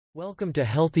Welcome to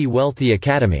Healthy Wealthy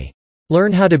Academy.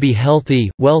 Learn how to be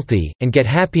healthy, wealthy, and get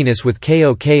happiness with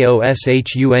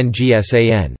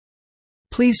KOKOSHUNGSAN.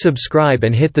 Please subscribe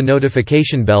and hit the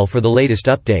notification bell for the latest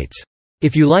updates.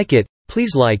 If you like it,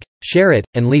 please like, share it,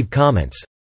 and leave comments.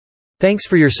 Thanks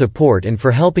for your support and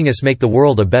for helping us make the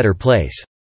world a better place.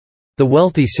 The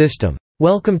Wealthy System.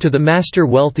 Welcome to the Master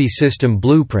Wealthy System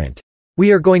Blueprint.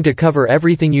 We are going to cover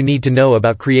everything you need to know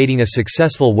about creating a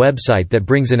successful website that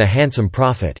brings in a handsome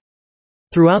profit.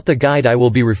 Throughout the guide I will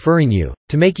be referring you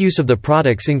to make use of the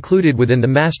products included within the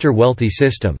Master Wealthy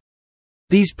System.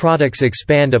 These products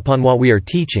expand upon what we are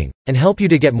teaching, and help you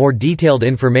to get more detailed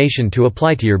information to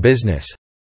apply to your business.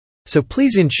 So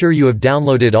please ensure you have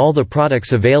downloaded all the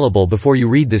products available before you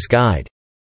read this guide.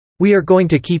 We are going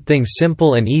to keep things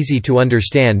simple and easy to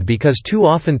understand because too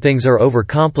often things are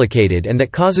overcomplicated and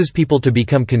that causes people to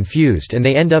become confused and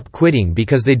they end up quitting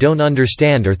because they don't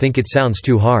understand or think it sounds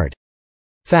too hard.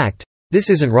 Fact. This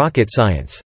isn't rocket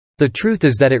science. The truth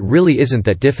is that it really isn't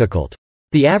that difficult.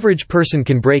 The average person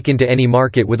can break into any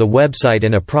market with a website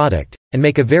and a product, and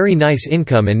make a very nice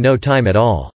income in no time at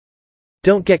all.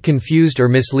 Don't get confused or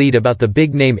misled about the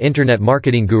big-name internet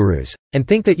marketing gurus, and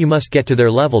think that you must get to their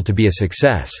level to be a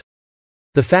success.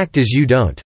 The fact is you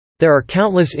don't. There are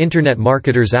countless internet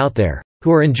marketers out there,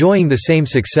 who are enjoying the same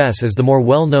success as the more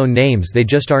well-known names, they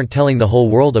just aren't telling the whole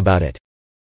world about it.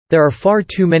 There are far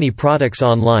too many products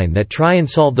online that try and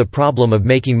solve the problem of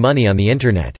making money on the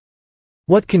internet.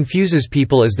 What confuses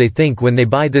people is they think when they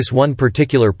buy this one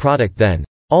particular product then,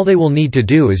 all they will need to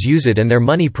do is use it and their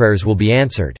money prayers will be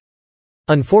answered.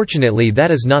 Unfortunately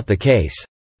that is not the case.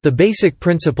 The basic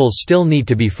principles still need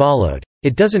to be followed.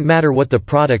 It doesn't matter what the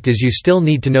product is, you still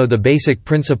need to know the basic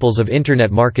principles of internet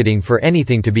marketing for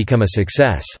anything to become a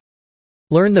success.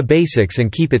 Learn the basics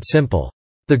and keep it simple.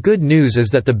 The good news is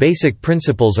that the basic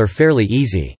principles are fairly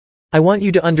easy. I want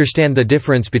you to understand the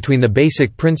difference between the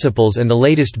basic principles and the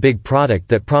latest big product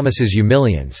that promises you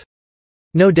millions.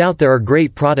 No doubt there are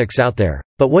great products out there,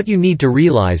 but what you need to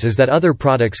realize is that other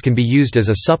products can be used as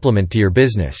a supplement to your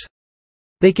business.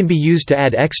 They can be used to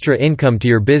add extra income to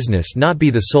your business, not be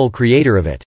the sole creator of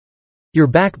it. Your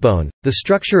backbone, the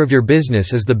structure of your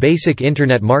business, is the basic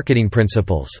internet marketing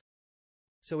principles.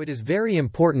 So it is very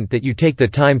important that you take the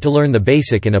time to learn the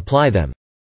basic and apply them.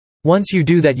 Once you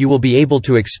do that, you will be able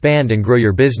to expand and grow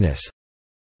your business.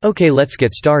 Okay, let's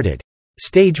get started.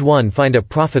 Stage 1: Find a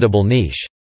profitable niche.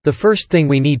 The first thing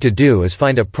we need to do is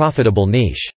find a profitable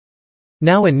niche.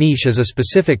 Now, a niche is a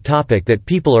specific topic that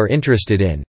people are interested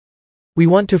in. We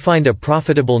want to find a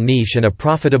profitable niche, and a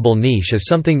profitable niche is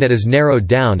something that is narrowed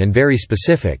down and very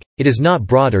specific. It is not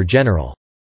broad or general.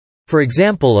 For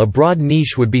example, a broad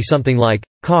niche would be something like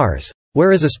cars,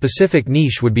 whereas a specific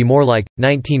niche would be more like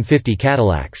 1950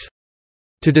 Cadillacs.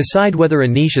 To decide whether a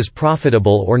niche is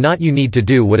profitable or not, you need to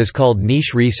do what is called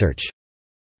niche research.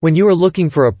 When you are looking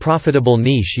for a profitable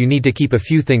niche, you need to keep a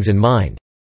few things in mind.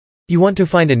 You want to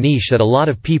find a niche that a lot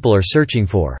of people are searching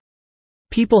for.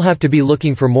 People have to be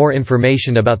looking for more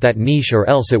information about that niche, or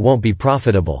else it won't be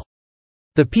profitable.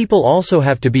 The people also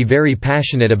have to be very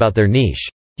passionate about their niche.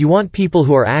 You want people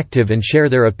who are active and share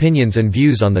their opinions and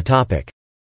views on the topic.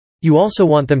 You also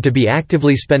want them to be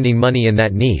actively spending money in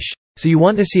that niche, so you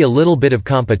want to see a little bit of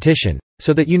competition,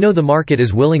 so that you know the market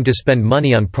is willing to spend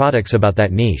money on products about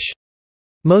that niche.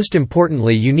 Most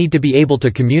importantly, you need to be able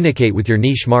to communicate with your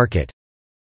niche market.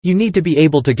 You need to be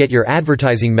able to get your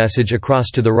advertising message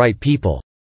across to the right people.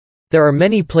 There are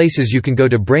many places you can go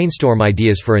to brainstorm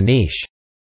ideas for a niche.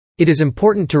 It is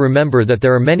important to remember that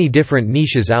there are many different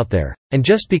niches out there, and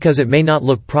just because it may not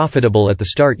look profitable at the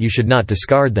start, you should not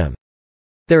discard them.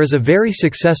 There is a very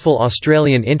successful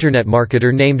Australian internet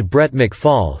marketer named Brett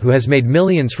McFall who has made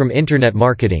millions from internet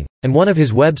marketing, and one of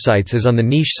his websites is on the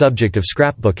niche subject of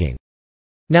scrapbooking.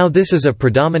 Now, this is a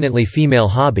predominantly female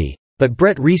hobby, but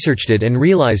Brett researched it and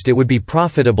realized it would be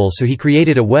profitable, so he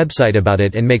created a website about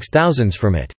it and makes thousands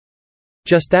from it.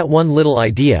 Just that one little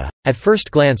idea, at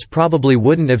first glance, probably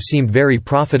wouldn't have seemed very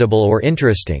profitable or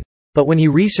interesting, but when he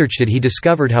researched it, he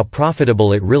discovered how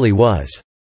profitable it really was.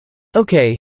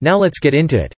 Okay, now let's get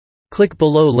into it. Click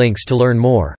below links to learn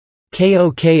more.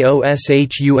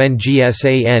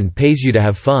 KOKOSHUNGSAN pays you to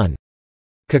have fun.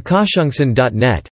 KOKOSHUNGSAN.net